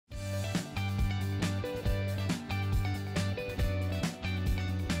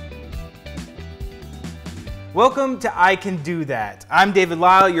Welcome to I Can Do That. I'm David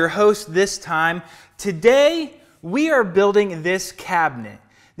Lyle, your host this time. Today, we are building this cabinet.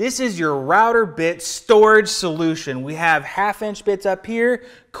 This is your router bit storage solution. We have 1/2-inch bits up here,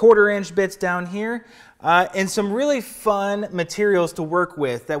 1/4-inch bits down here, and some really fun materials to work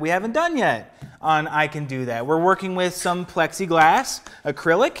with that we haven't done yet on I Can Do That. We're working with some plexiglass,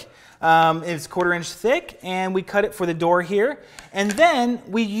 acrylic. It's 1/4-inch thick, and we cut it for the door here. And then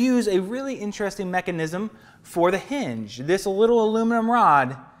we use a really interesting mechanism for the hinge. This little aluminum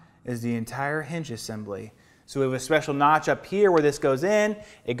rod is the entire hinge assembly. So we have a special notch up here where this goes in.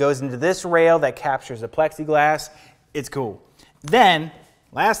 It goes into this rail that captures the plexiglass. It's cool. Then,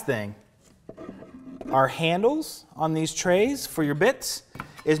 last thing, our handles on these trays for your bits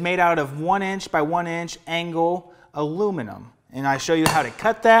is made out of 1-inch by 1-inch angle aluminum. And I show you how to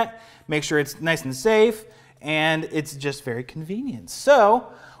cut that, make sure it's nice and safe, and it's just very convenient.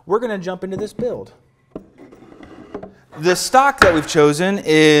 So we're going to jump into this build. The stock that we've chosen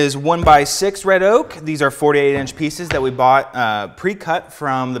is 1x6 red oak. These are 48-inch pieces that we bought pre-cut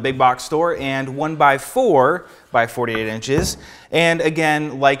from the big box store, and 1x4 by 48 inches. And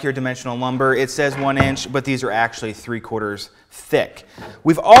again, like your dimensional lumber, it says 1 inch, but these are actually 3/4 thick.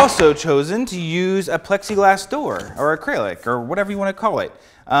 We've also chosen to use a plexiglass door or acrylic or whatever you want to call it.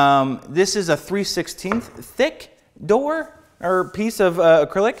 This is a 3/16 thick door or piece of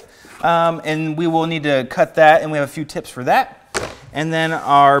acrylic. And we will need to cut that, and we have a few tips for that. And then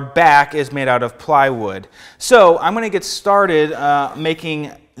our back is made out of plywood. So I'm going to get started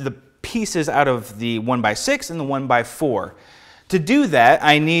making the pieces out of the 1x6 and the 1x4. To do that,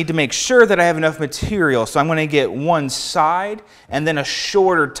 I need to make sure that I have enough material. So I'm going to get one side and then a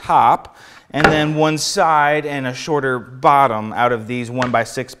shorter top, and then one side and a shorter bottom out of these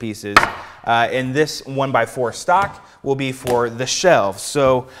 1x6 pieces. And this 1x4 stock will be for the shelves.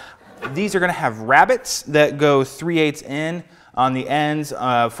 So these are going to have rabbets that go 3/8 in on the ends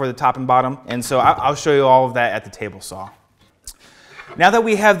for the top and bottom. And so I'll show you all of that at the table saw. Now that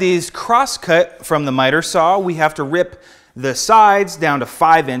we have these cross-cut from the miter saw, we have to rip the sides down to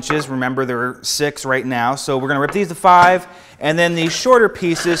 5 inches. Remember, they're 6 right now. So we're going to rip these to 5. And then these shorter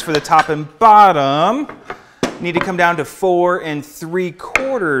pieces for the top and bottom need to come down to 4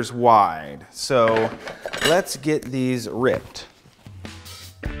 3/4 wide. So let's get these ripped.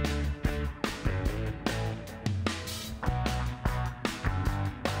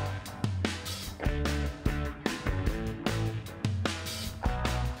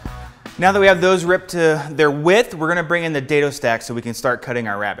 Now that we have those ripped to their width, we're going to bring in the dado stack so we can start cutting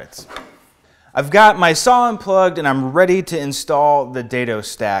our rabbets. I've got my saw unplugged and I'm ready to install the dado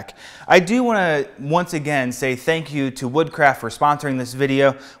stack. I do want to once again say thank you to Woodcraft for sponsoring this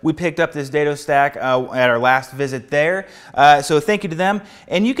video. We picked up this dado stack at our last visit there, so thank you to them.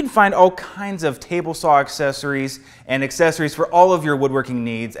 And you can find all kinds of table saw accessories and accessories for all of your woodworking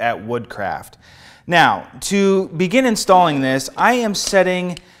needs at Woodcraft. Now, to begin installing this, I am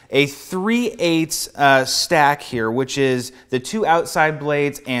setting a 3/8 stack here, which is the 2 outside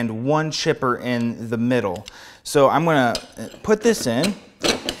blades and 1 chipper in the middle. So I'm going to put this in,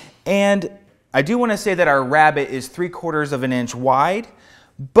 and I do want to say that our rabbet is 3/4 inch wide,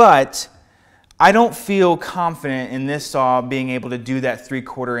 but I don't feel confident in this saw being able to do that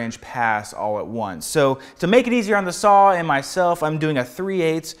 3/4 inch pass all at once. So to make it easier on the saw and myself, I'm doing a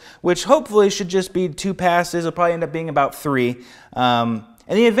 3/8, which hopefully should just be 2 passes. It'll probably end up being about 3.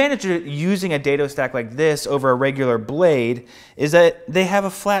 And the advantage of using a dado stack like this over a regular blade is that they have a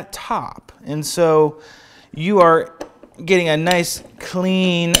flat top. And so you are getting a nice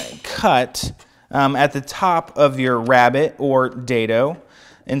clean cut at the top of your rabbet or dado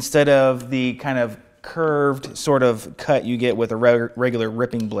instead of the kind of curved sort of cut you get with a regular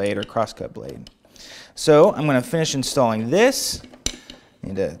ripping blade or crosscut blade. So I'm going to finish installing this.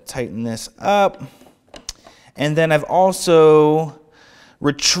 Need to tighten this up. And then I've also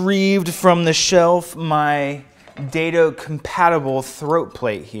retrieved from the shelf my dado compatible throat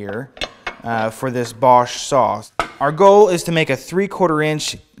plate here for this Bosch saw. Our goal is to make a 3/4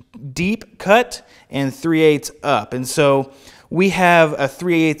 inch deep cut and 3/8 up. And so we have a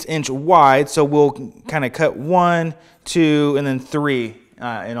 3/8 inch wide, so we'll kind of cut 1, 2, and then 3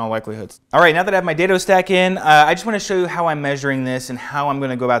 in all likelihood. All right, now that I have my dado stack in, I just want to show you how I'm measuring this and how I'm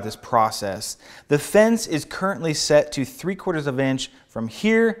going to go about this process. The fence is currently set to 3/4 inch from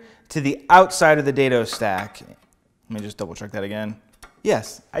here to the outside of the dado stack. Let me just double check that again.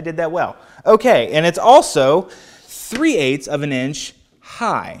 Yes, I did that well. Okay, and it's also 3/8 inch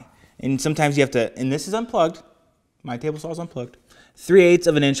high. And sometimes you have to, and this is unplugged, my table saw is unplugged,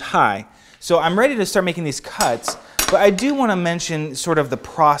 3/8 inch high. So I'm ready to start making these cuts. But I do want to mention sort of the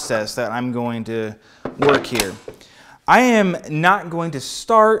process that I'm going to work here. I am not going to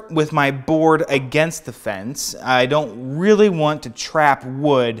start with my board against the fence. I don't really want to trap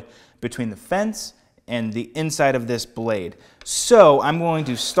wood between the fence and the inside of this blade. So I'm going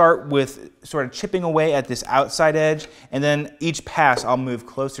to start with sort of chipping away at this outside edge, and then each pass I'll move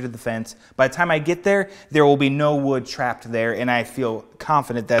closer to the fence. By the time I get there, there will be no wood trapped there, and I feel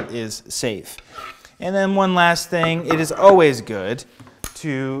confident that is safe. And then one last thing, it is always good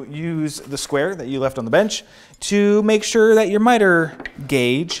to use the square that you left on the bench to make sure that your miter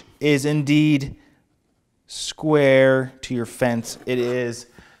gauge is indeed square to your fence. It is.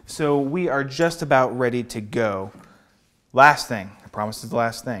 So we are just about ready to go. Last thing, I promise is the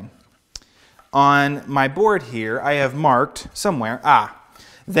last thing. On my board here, I have marked somewhere,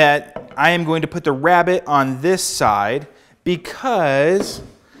 that I am going to put the rabbet on this side because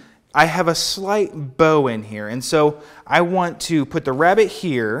I have a slight bow in here. And so I want to put the rabbet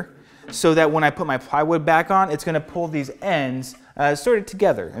here so that when I put my plywood back on, it's going to pull these ends sort of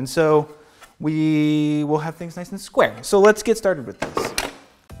together. And so we will have things nice and square. So let's get started with this.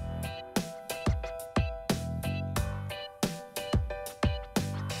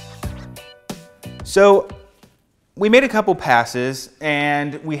 So we made a couple passes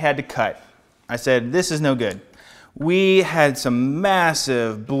and we had to cut. I said, this is no good. We had some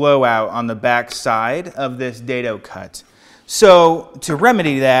massive blowout on the back side of this dado cut. So to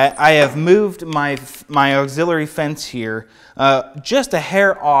remedy that, I have moved my auxiliary fence here just a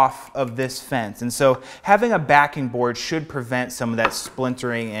hair off of this fence. And so having a backing board should prevent some of that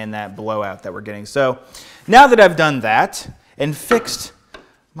splintering and that blowout that we're getting. So now that I've done that and fixed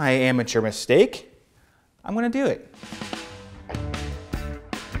my amateur mistake, I'm going to do it.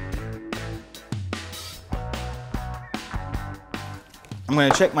 I'm going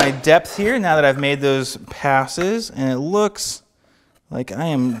to check my depth here now that I've made those passes, and it looks like I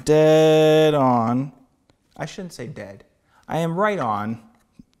am dead on. I shouldn't say dead. I am right on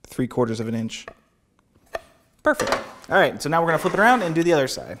 3/4 of an inch. Perfect. All right, so now we're going to flip it around and do the other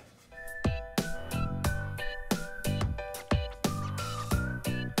side.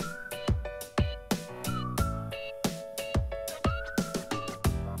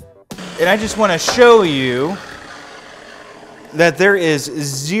 And I just want to show you that there is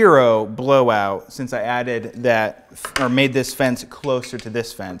zero blowout since I added that, or made this fence closer to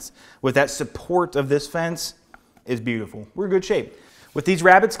this fence. With that support of this fence, is beautiful. We're in good shape. With these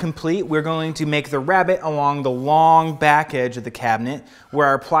rabbets complete, we're going to make the rabbet along the long back edge of the cabinet where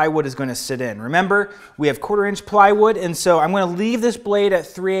our plywood is going to sit in. Remember, we have 1/4 inch plywood, and so I'm going to leave this blade at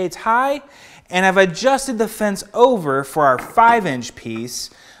 3/8 high, and I've adjusted the fence over for our 5-inch piece.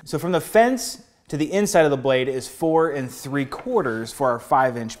 So from the fence to the inside of the blade is 4 3/4 for our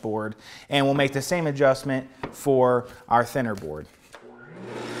 5-inch board, and we'll make the same adjustment for our thinner board.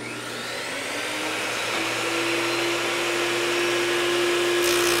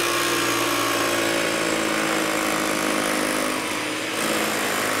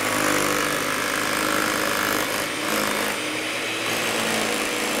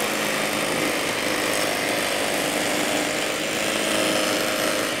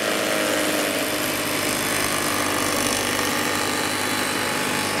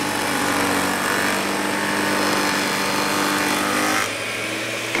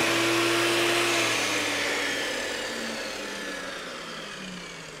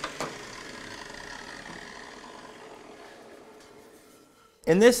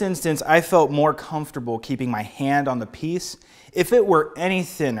 In this instance, I felt more comfortable keeping my hand on the piece. If it were any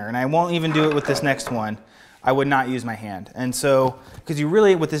thinner, and I won't even do it with this next one, I would not use my hand. And so, because you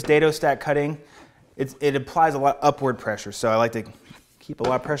really, with this dado stack cutting, it applies a lot of upward pressure. So I like to keep a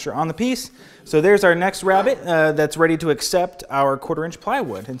lot of pressure on the piece. So there's our next rabbet that's ready to accept our 1/4 inch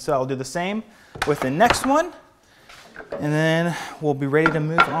plywood. And so I'll do the same with the next one, and then we'll be ready to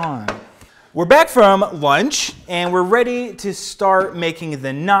move on. We're back from lunch, and we're ready to start making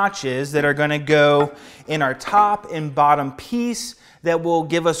the notches that are going to go in our top and bottom piece that will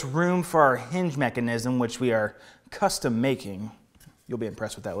give us room for our hinge mechanism, which we are custom making. You'll be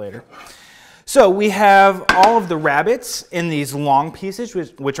impressed with that later. So we have all of the rabbets in these long pieces,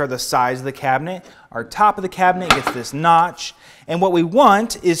 which are the size of the cabinet. Our top of the cabinet gets this notch, and what we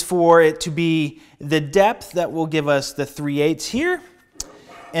want is for it to be the depth that will give us the 3/8 here,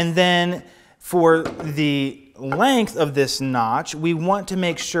 and then for the length of this notch, we want to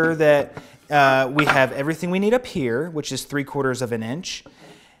make sure that we have everything we need up here, which is 3/4 of an inch.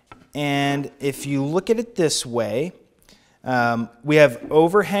 And if you look at it this way, we have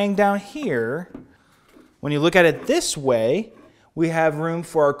overhang down here. When you look at it this way, we have room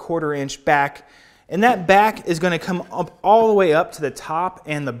for our 1/4 inch back And that back is going to come up all the way up to the top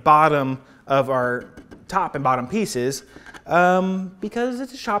and the bottom of our top and bottom pieces because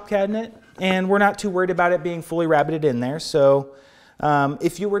it's a shop cabinet and we're not too worried about it being fully rabbited in there. So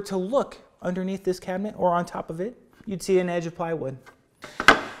if you were to look underneath this cabinet or on top of it, you'd see an edge of plywood.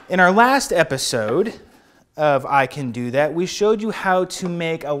 In our last episode of I Can Do That, we showed you how to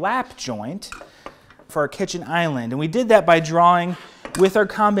make a lap joint for our kitchen island. And we did that by drawing with our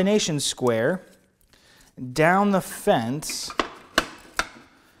combination square down the fence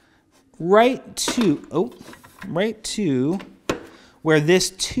right to where this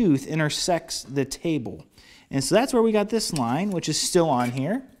tooth intersects the table. And so that's where we got this line, which is still on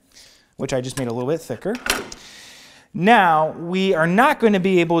here, which I just made a little bit thicker. Now, we are not going to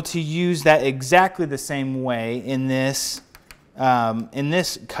be able to use that exactly the same way in this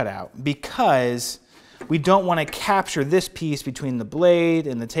cutout because we don't want to capture this piece between the blade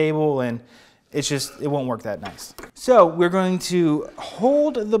and the table, and it won't work that nice. So we're going to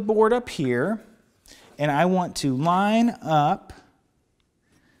hold the board up here, and I want to line up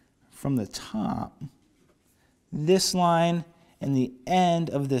from the top this line and the end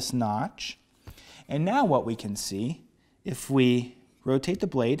of this notch. And now what we can see, if we rotate the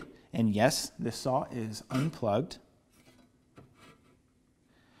blade, and yes, this saw is unplugged,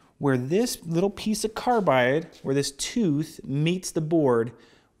 where this little piece of carbide, where this tooth meets the board,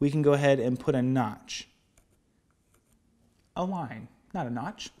 we can go ahead and put a notch. A line, not a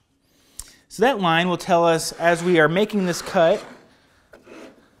notch. So that line will tell us as we are making this cut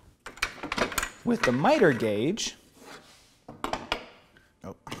with the miter gauge.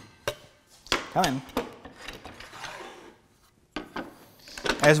 Oh, come in.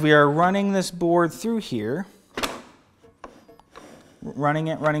 As we are running this board through here, running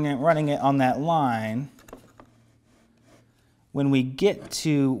it on that line, when we get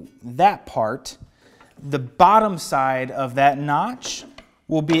to that part, the bottom side of that notch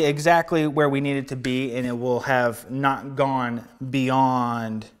will be exactly where we need it to be, and it will have not gone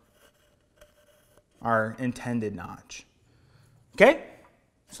beyond our intended notch. Okay,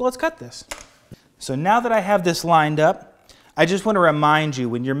 so let's cut this. So now that I have this lined up, I just want to remind you,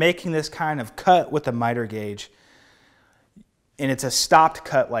 when you're making this kind of cut with a miter gauge, and it's a stopped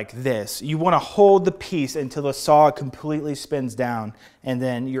cut like this, you want to hold the piece until the saw completely spins down, and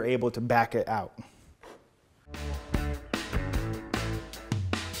then you're able to back it out.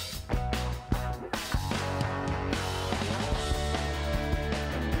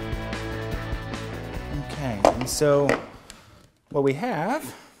 Okay, and so what we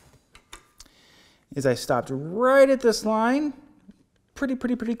have is I stopped right at this line, pretty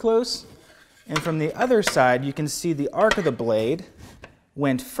close. And from the other side, you can see the arc of the blade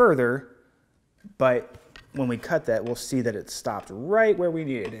went further, but when we cut that, we'll see that it stopped right where we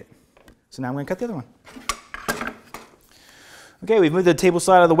needed it. So now I'm going to cut the other one. Okay, we've moved the table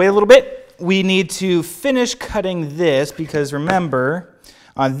side out of the way a little bit. We need to finish cutting this because remember,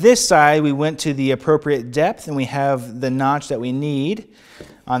 on this side, we went to the appropriate depth and we have the notch that we need.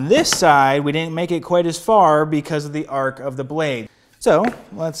 On this side, we didn't make it quite as far because of the arc of the blade. So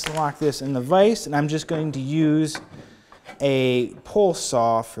let's lock this in the vise, and I'm just going to use a pole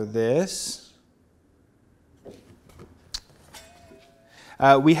saw for this.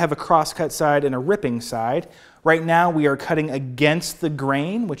 We have a cross-cut side and a ripping side. Right now we are cutting against the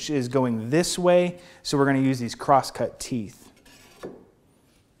grain, which is going this way, so we're going to use these cross-cut teeth.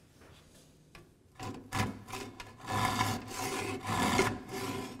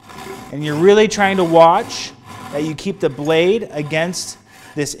 And you're really trying to watch that you keep the blade against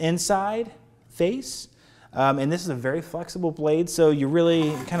this inside face. And this is a very flexible blade, so you really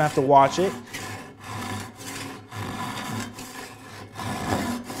kind of have to watch it.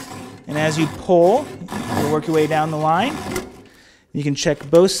 And as you pull, you work your way down the line. You can check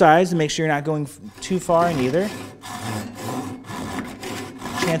both sides to make sure you're not going too far in either.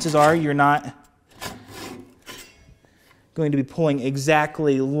 Chances are you're not going to be pulling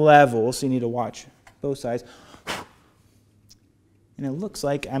exactly level, so you need to watch both sides. And it looks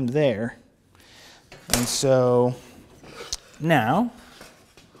like I'm there. And so now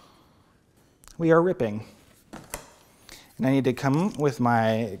we are ripping. And I need to come with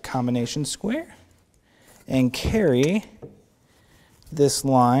my combination square and carry this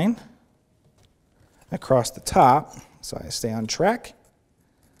line across the top so I stay on track.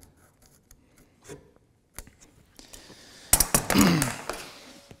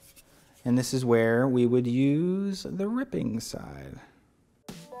 And this is where we would use the ripping side.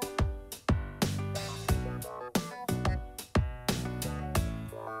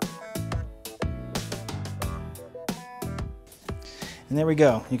 And there we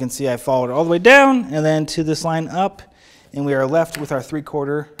go. You can see I followed it all the way down and then to this line up, and we are left with our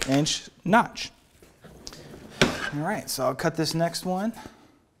 3/4 inch notch. All right, so I'll cut this next one,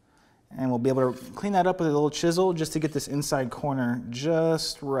 and we'll be able to clean that up with a little chisel just to get this inside corner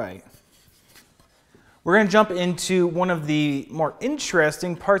just right. We're going to jump into one of the more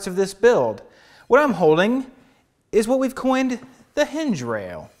interesting parts of this build. What I'm holding is what we've coined the hinge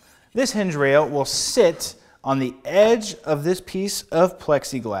rail. This hinge rail will sit on the edge of this piece of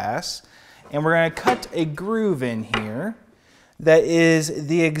plexiglass, and we're going to cut a groove in here that is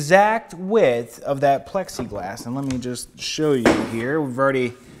the exact width of that plexiglass. And let me just show you here. We've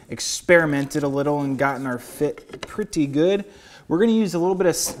already experimented a little and gotten our fit pretty good. We're going to use a little bit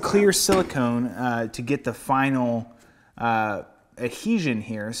of clear silicone to get the final adhesion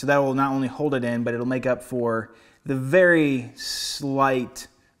here. So that will not only hold it in, but it'll make up for the very slight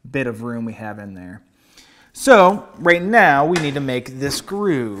bit of room we have in there. So right now we need to make this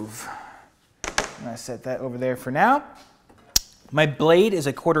groove. I'm going to set that over there for now. My blade is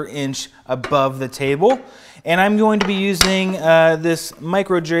a 1/4 inch above the table, and I'm going to be using this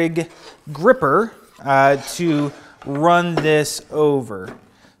micro jig gripper to run this over.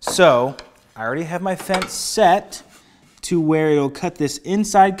 So I already have my fence set to where it'll cut this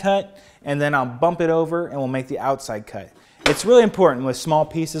inside cut, and then I'll bump it over and we'll make the outside cut. It's really important with small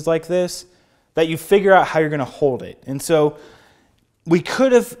pieces like this that you figure out how you're going to hold it. And so we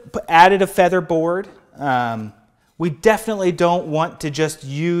could have added a feather board. We definitely don't want to just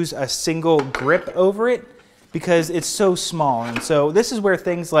use a single grip over it because it's so small. And so this is where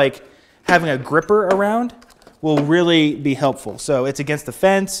things like having a gripper around will really be helpful. So it's against the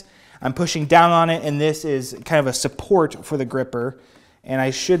fence, I'm pushing down on it, and this is kind of a support for the gripper, and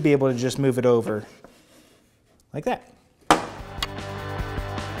I should be able to just move it over like that.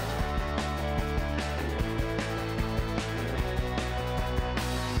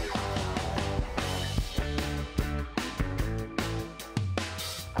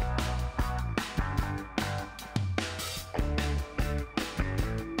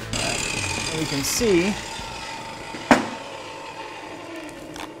 You can see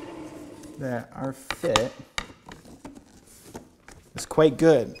that our fit is quite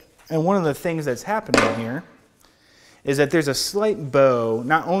good. And one of the things that's happening here is that there's a slight bow,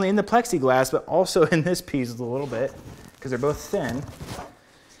 not only in the plexiglass, but also in this piece a little bit, because they're both thin.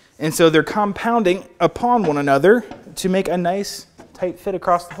 And so they're compounding upon one another to make a nice tight fit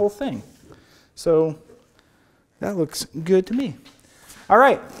across the whole thing. So that looks good to me. All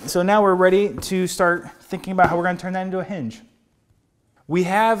right, so now we're ready to start thinking about how we're going to turn that into a hinge. We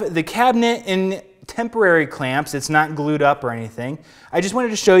have the cabinet in temporary clamps. It's not glued up or anything. I just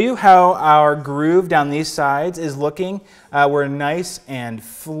wanted to show you how our groove down these sides is looking. We're nice and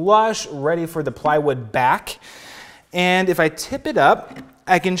flush, ready for the plywood back. And if I tip it up,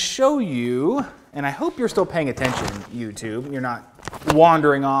 I can show you, and I hope you're still paying attention, YouTube. You're not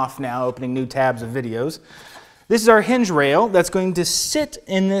wandering off now, opening new tabs of videos. This is our hinge rail that's going to sit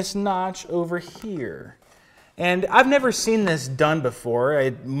in this notch over here. And I've never seen this done before.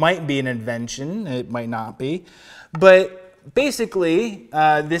 It might be an invention, it might not be. But basically,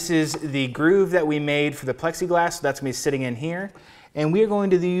 this is the groove that we made for the plexiglass, so that's going to be sitting in here. And we are going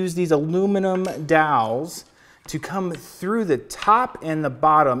to use these aluminum dowels to come through the top and the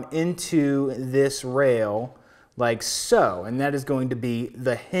bottom into this rail like so. And that is going to be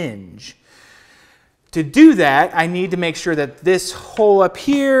the hinge. To do that, I need to make sure that this hole up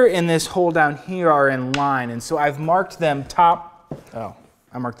here and this hole down here are in line. And so I've marked them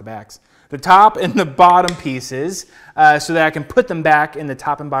I marked the backs. The top and the bottom pieces so that I can put them back in the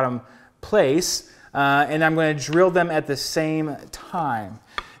top and bottom place. And I'm going to drill them at the same time.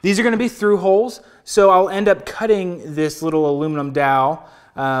 These are going to be through holes, so I'll end up cutting this little aluminum dowel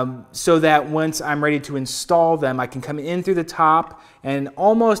so that once I'm ready to install them, I can come in through the top and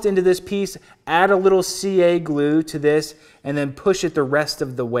almost into this piece, add a little CA glue to this, and then push it the rest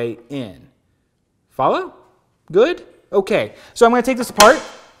of the way in. Follow? Good? Okay, so I'm going to take this apart,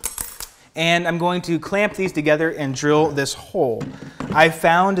 and I'm going to clamp these together and drill this hole. I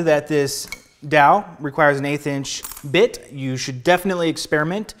found that this dowel requires an 1/8 inch bit. You should definitely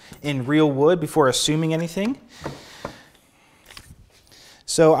experiment in real wood before assuming anything.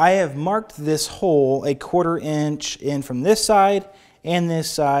 So I have marked this hole a 1/4 inch in from this side and this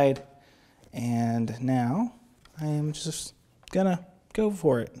side, and now I am just gonna go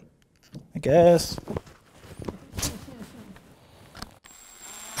for it, I guess.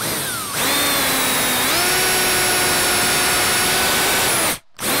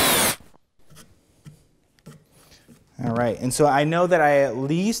 All right, and so I know that I at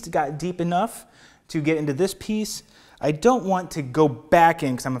least got deep enough to get into this piece. I don't want to go back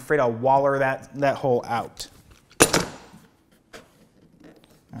in because I'm afraid I'll waller that hole out.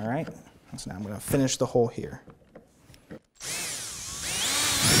 All right, so now I'm going to finish the hole here.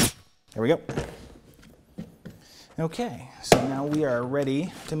 There we go. Okay, so now we are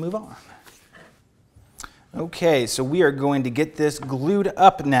ready to move on. Okay, so we are going to get this glued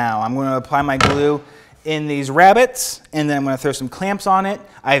up now. I'm going to apply my glue in these rabbets, and then I'm going to throw some clamps on it.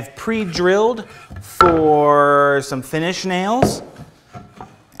 I've pre-drilled for some finish nails,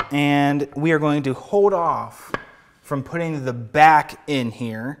 and we are going to hold off from putting the back in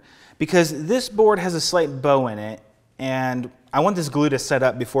here because this board has a slight bow in it, and I want this glue to set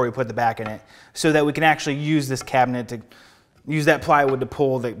up before we put the back in it so that we can actually use this cabinet to use that plywood to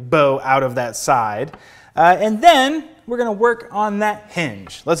pull the bow out of that side. And then we're going to work on that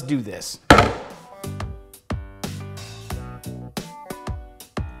hinge. Let's do this.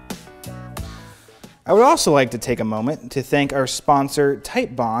 I would also like to take a moment to thank our sponsor,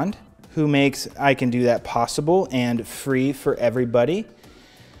 Type Bond, who makes I Can Do That possible and free for everybody.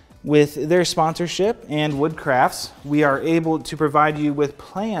 With their sponsorship and Woodcrafts, we are able to provide you with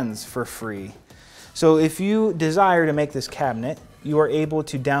plans for free. So if you desire to make this cabinet, you are able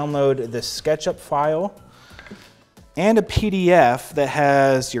to download the SketchUp file and a PDF that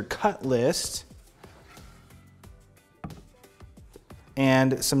has your cut list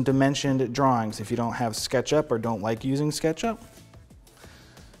and some dimensioned drawings if you don't have SketchUp or don't like using SketchUp.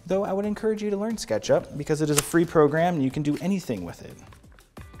 Though I would encourage you to learn SketchUp because it is a free program and you can do anything with it.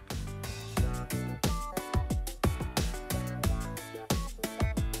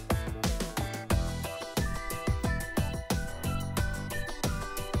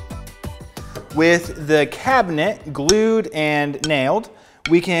 With the cabinet glued and nailed,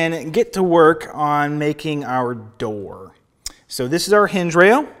 we can get to work on making our door. So this is our hinge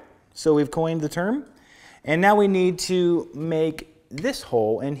rail, so we've coined the term. And now we need to make this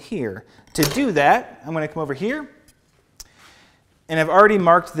hole in here. To do that, I'm going to come over here. And I've already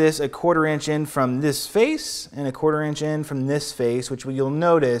marked this 1/4 inch in from this face and 1/4 inch in from this face, which you'll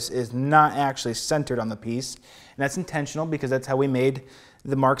notice is not actually centered on the piece. And that's intentional because that's how we made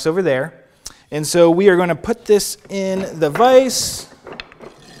the marks over there. And so we are going to put this in the vise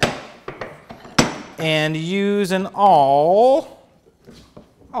and use an awl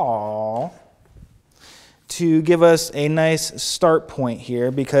to give us a nice start point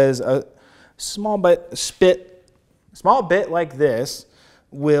here, because a small bit like this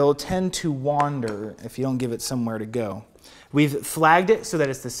will tend to wander if you don't give it somewhere to go. We've flagged it so that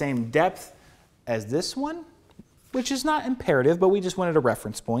it's the same depth as this one, which is not imperative, but we just wanted a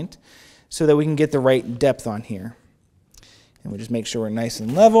reference point so that we can get the right depth on here. And we just make sure we're nice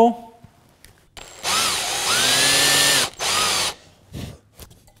and level.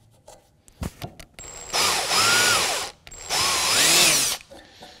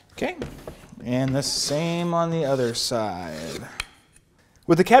 Okay, and the same on the other side.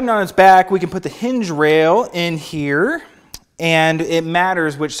 With the cabinet on its back, we can put the hinge rail in here, and it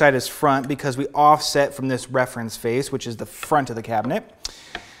matters which side is front because we offset from this reference face, which is the front of the cabinet.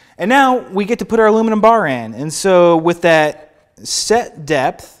 And now we get to put our aluminum bar in. And so with that set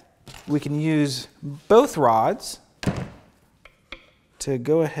depth, we can use both rods to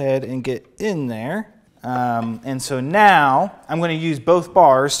go ahead and get in there. And so now I'm going to use both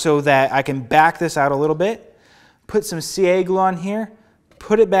bars so that I can back this out a little bit, put some CA glue on here,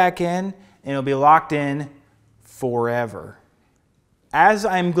 put it back in, and it'll be locked in forever. As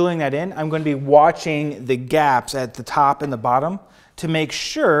I'm gluing that in, I'm going to be watching the gaps at the top and the bottom to make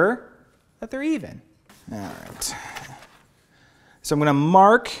sure that they're even. All right. So I'm going to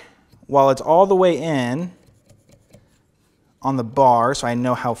mark while it's all the way in on the bar so I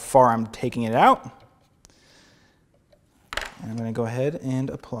know how far I'm taking it out. And I'm going to go ahead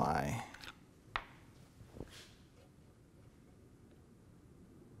and apply.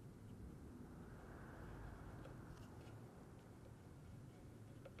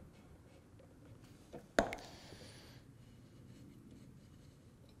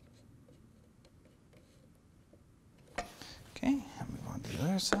 Okay, move on to the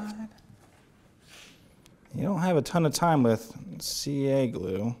other side. You don't have a ton of time with CA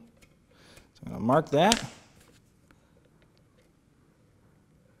glue, so I'm going to mark that.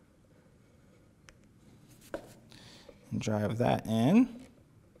 And drive that in.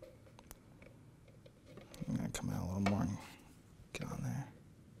 I'm going to come out a little more and get on there.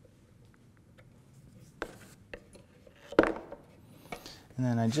 And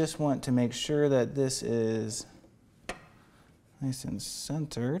then I just want to make sure that this is nice and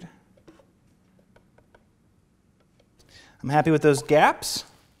centered. I'm happy with those gaps.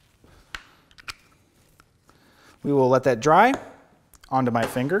 We will let that dry onto my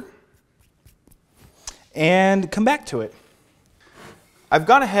finger and come back to it. I've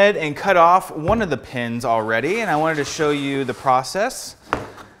gone ahead and cut off one of the pins already, and I wanted to show you the process.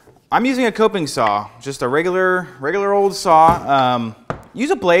 I'm using a coping saw, just a regular old saw.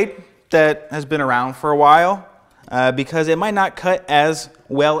 Use a blade that has been around for a while because it might not cut as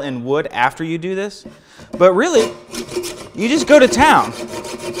well in wood after you do this. But really, you just go to town.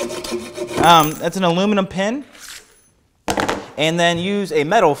 That's an aluminum pin. And then use a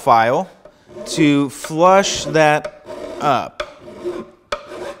metal file to flush that up.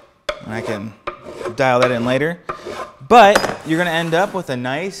 And I can dial that in later. But you're going to end up with a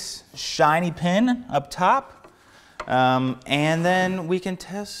nice shiny pin up top. And then we can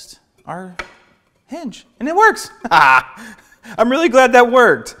test our hinge. And it works. I'm really glad that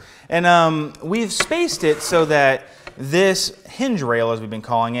worked. And we've spaced it so that this hinge rail, as we've been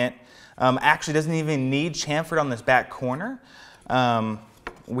calling it, actually doesn't even need chamfered on this back corner.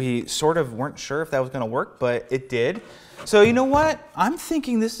 We sort of weren't sure if that was going to work, but it did. So you know what? I'm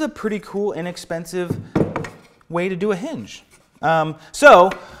thinking this is a pretty cool, inexpensive way to do a hinge.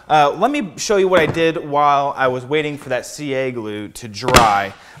 Let me show you what I did while I was waiting for that CA glue to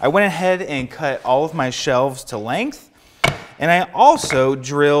dry. I went ahead and cut all of my shelves to length, and I also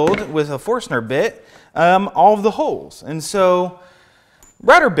drilled with a Forstner bit all of the holes. And so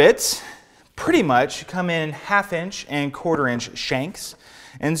router bits pretty much come in 1/2 inch and 1/4 inch shanks.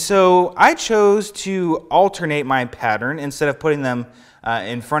 And so I chose to alternate my pattern instead of putting them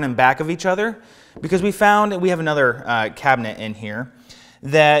in front and back of each other, because we found, we have another cabinet in here,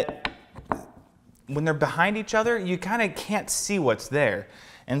 that when they're behind each other, you kind of can't see what's there.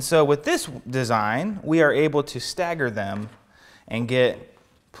 And so with this design, we are able to stagger them and get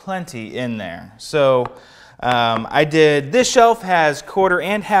plenty in there. So I did, this shelf has 1/4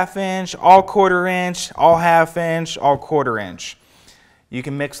 and 1/2 inch, all 1/4 inch, all 1/2 inch, all 1/4 inch. You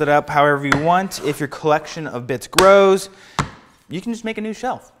can mix it up however you want. If your collection of bits grows, you can just make a new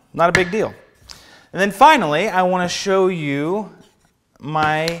shelf. Not a big deal. And then finally, I want to show you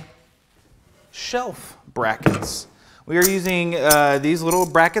my shelf brackets. We are using these little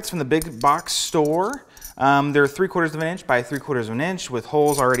brackets from the big box store. They're 3/4 of an inch by 3/4 of an inch with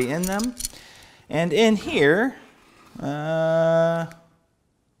holes already in them. And in here,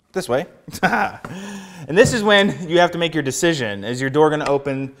 this way. And this is when you have to make your decision. Is your door going to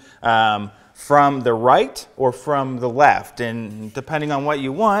open from the right or from the left? And depending on what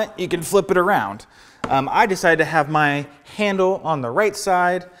you want, you can flip it around. I decided to have my handle on the right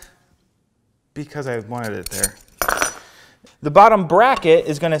side because I wanted it there. The bottom bracket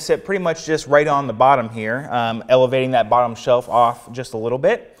is going to sit pretty much just right on the bottom here, elevating that bottom shelf off just a little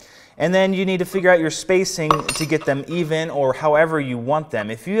bit. And then you need to figure out your spacing to get them even or however you want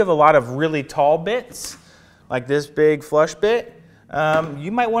them. If you have a lot of really tall bits, like this big flush bit,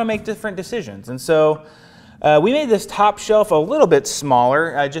 you might want to make different decisions. And so we made this top shelf a little bit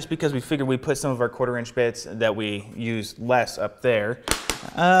smaller just because we figured we'd put some of our 1/4 inch bits that we use less up there.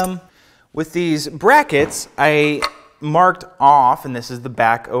 With these brackets, I marked off, and this is the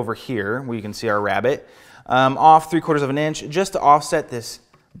back over here where you can see our rabbit, off 3/4 of an inch just to offset this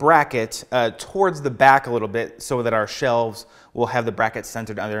bracket towards the back a little bit so that our shelves will have the brackets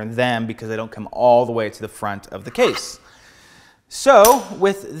centered under them because they don't come all the way to the front of the case. So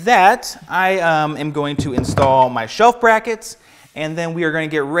with that, I am going to install my shelf brackets, and then we are going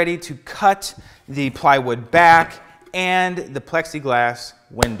to get ready to cut the plywood back and the plexiglass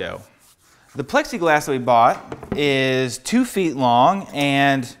window. The plexiglass that we bought is 2 feet long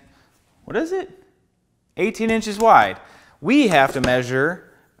and, what is it? 18 inches wide. We have to measure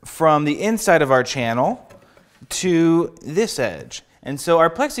from the inside of our channel to this edge. And so our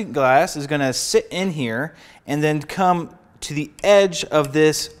plexiglass is going to sit in here and then come to the edge of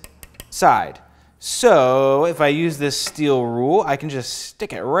this side. So if I use this steel rule, I can just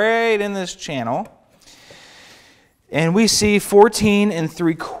stick it right in this channel. And we see 14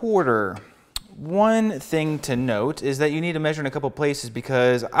 3/4. One thing to note is that you need to measure in a couple places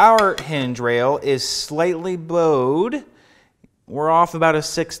because our hinge rail is slightly bowed. We're off about a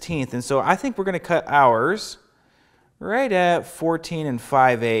 1/16, and so I think we're going to cut ours right at 14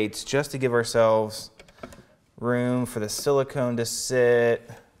 5/8 just to give ourselves room for the silicone to sit,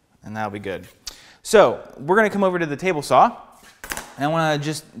 and that'll be good. So we're going to come over to the table saw, and I want to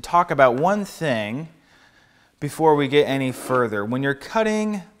just talk about one thing before we get any further. When you're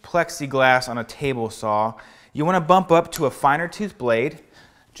cutting plexiglass on a table saw, you want to bump up to a finer tooth blade.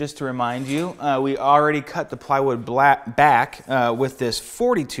 Just to remind you, we already cut the plywood back with this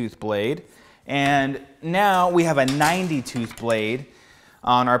 40 tooth blade, and now we have a 90 tooth blade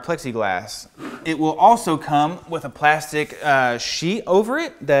on our plexiglass. It will also come with a plastic sheet over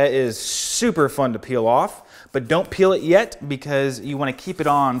it that is super fun to peel off, but don't peel it yet because you want to keep it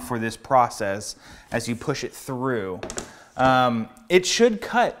on for this process as you push it through. It should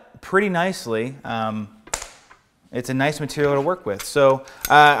cut pretty nicely. It's a nice material to work with. So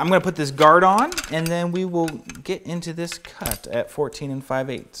I'm going to put this guard on, and then we will get into this cut at 14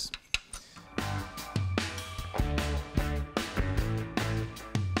 5/8.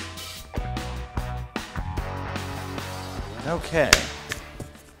 Okay,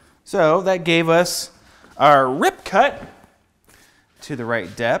 so that gave us our rip cut to the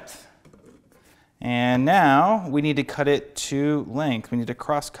right depth. And now we need to cut it to length. We need to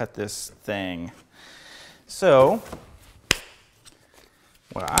cross cut this thing. So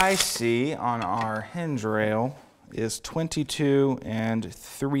what I see on our hinge rail is 22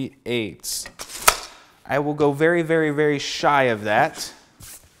 3/8. I will go very, very, very shy of that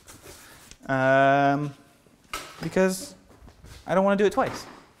because I don't want to do it twice.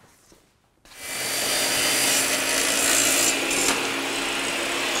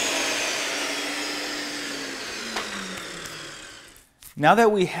 Now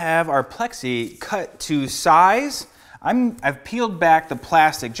that we have our plexi cut to size, I've peeled back the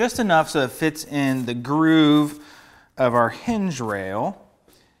plastic just enough so it fits in the groove of our hinge rail.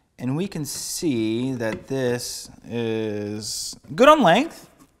 And we can see that this is good on length.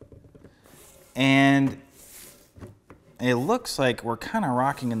 And it looks like we're kind of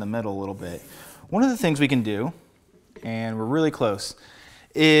rocking in the middle a little bit. One of the things we can do, and we're really close,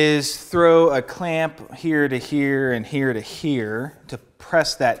 is throw a clamp here to here and here to here to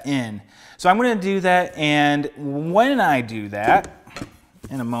press that in. So I'm going to do that, and when I do that,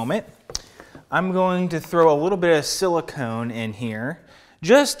 in a moment, I'm going to throw a little bit of silicone in here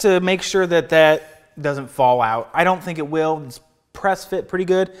just to make sure that that doesn't fall out. I don't think it will. It's press fit pretty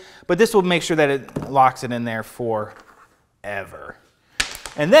good, but this will make sure that it locks it in there forever.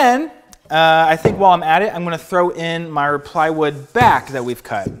 And then I think while I'm at it, I'm going to throw in my plywood back that we've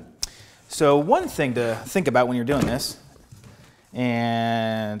cut. So one thing to think about when you're doing this,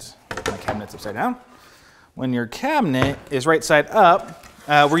 and my cabinet's upside down. When your cabinet is right side up,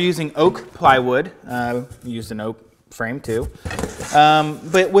 we're using oak plywood. We used an oak frame too.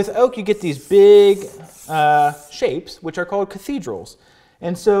 But with oak, you get these big shapes, which are called cathedrals.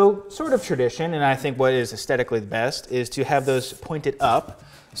 And so sort of tradition, and I think what is aesthetically the best, is to have those pointed up.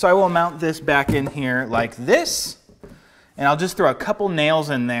 So I will mount this back in here like this, and I'll just throw a couple nails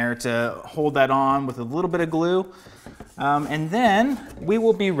in there to hold that on with a little bit of glue. And then we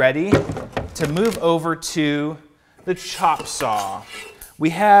will be ready to move over to the chop saw. We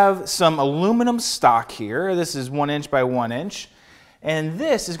have some aluminum stock here. This is 1 inch by 1 inch. And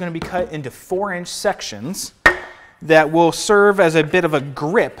this is going to be cut into 4-inch sections that will serve as a bit of a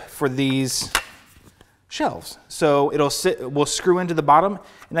grip for these shelves. So we'll screw into the bottom,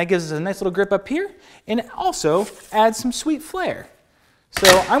 and that gives us a nice little grip up here, and it also adds some sweet flair. So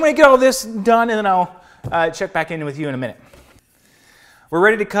I'm going to get all this done, and then I'll check back in with you in a minute. We're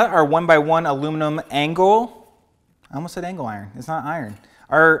ready to cut our 1x1 aluminum angle. I almost said angle iron. It's not iron.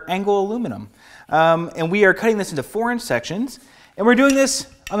 Our angle aluminum. And we are cutting this into 4-inch sections, and we're doing this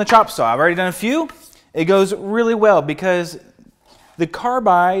on the chop saw. I've already done a few. It goes really well because the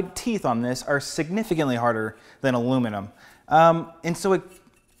carbide teeth on this are significantly harder than aluminum. And so at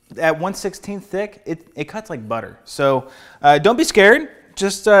 1/16 thick, it cuts like butter. So don't be scared.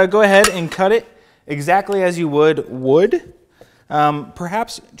 Just go ahead and cut it exactly as you would wood.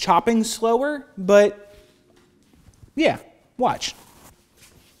 Perhaps chopping slower, but yeah, watch.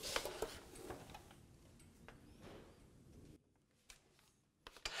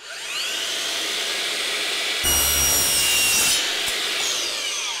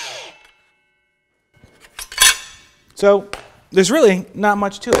 So there's really not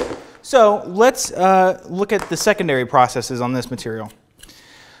much to it. So let's look at the secondary processes on this material.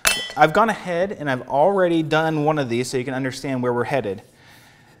 I've gone ahead and I've already done one of these so you can understand where we're headed.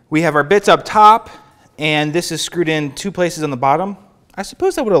 We have our bits up top, and this is screwed in 2 places on the bottom. I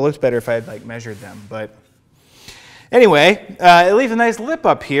suppose that would have looked better if I had measured them, but anyway, it leaves a nice lip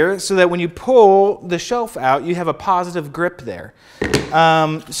up here so that when you pull the shelf out, you have a positive grip there.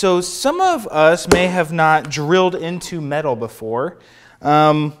 So some of us may have not drilled into metal before.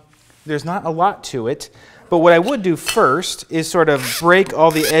 There's not a lot to it, but what I would do first is sort of break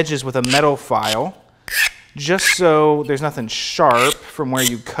all the edges with a metal file, just so there's nothing sharp from where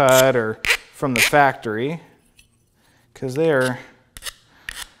you cut or from the factory, because they'll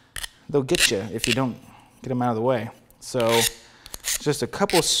get you if you don't get them out of the way. So just a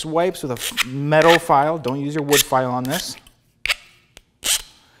couple swipes with a metal file. Don't use your wood file on this.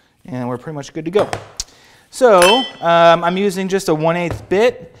 and we're pretty much good to go. So I'm using just a 1/8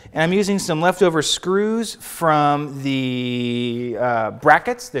 bit, and I'm using some leftover screws from the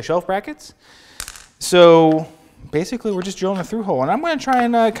brackets, the shelf brackets. So basically we're just drilling a through hole, and I'm going to try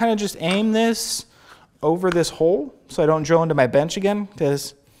and kind of just aim this over this hole so I don't drill into my bench again,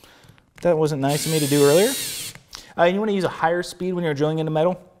 because that wasn't nice of me to do earlier. You want to use a higher speed when you're drilling into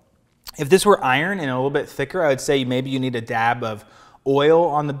metal. If this were iron and a little bit thicker, I would say maybe you need a dab of oil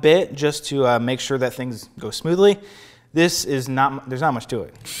on the bit just to make sure that things go smoothly. This is not, there's not much to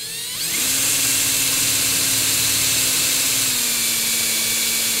it.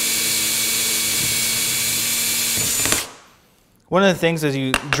 One of the things as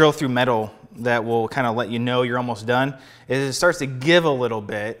you drill through metal that will kind of let you know you're almost done is it starts to give a little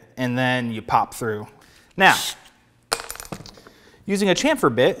bit and then you pop through. Now, using a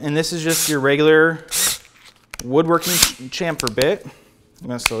chamfer bit, and this is just your regular woodworking chamfer bit. I'm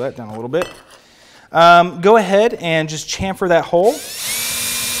going to slow that down a little bit. Go ahead and just chamfer that hole.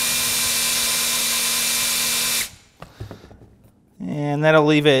 And that'll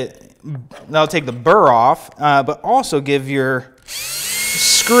leave it, that'll take the burr off, but also give your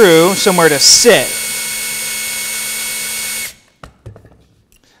screw somewhere to sit.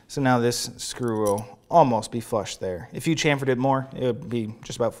 So now this screw will almost be flush there. If you chamfered it more, it would be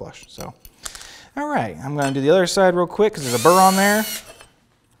just about flush. So, all right, I'm going to do the other side real quick because there's a burr on there.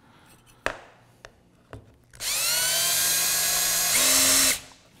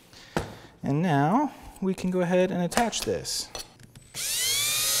 And now we can go ahead and attach this.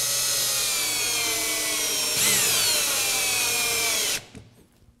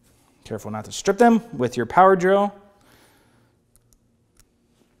 Careful not to strip them with your power drill.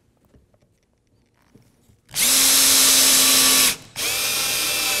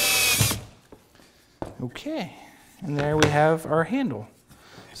 Okay, and there we have our handle.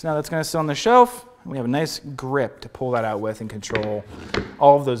 So now that's going to sit on the shelf. We have a nice grip to pull that out with and control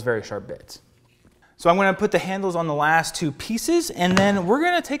all of those very sharp bits. So I'm going to put the handles on the last two pieces, and then we're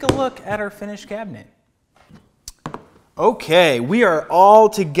going to take a look at our finished cabinet. Okay, we are all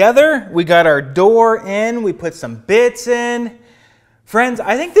together. We got our door in, we put some bits in. Friends,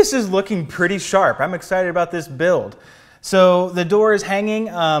 I think this is looking pretty sharp. I'm excited about this build. So the door is hanging.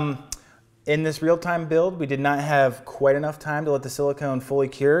 In this real-time build, we did not have quite enough time to let the silicone fully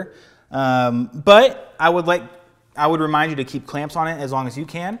cure. But I would remind you to keep clamps on it as long as you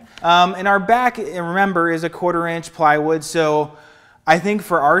can. And our back, remember, is a 1/4 inch plywood. So I think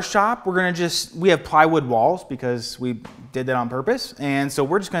for our shop, we have plywood walls because we did that on purpose. And so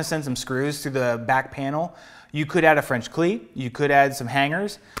we're just gonna send some screws through the back panel. You could add a French cleat. You could add some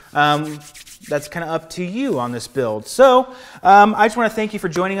hangers. That's kind of up to you on this build. So I just want to thank you for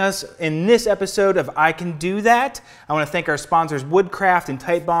joining us in this episode of I Can Do That. I want to thank our sponsors Woodcraft and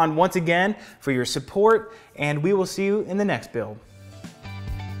Titebond once again for your support, and we will see you in the next build.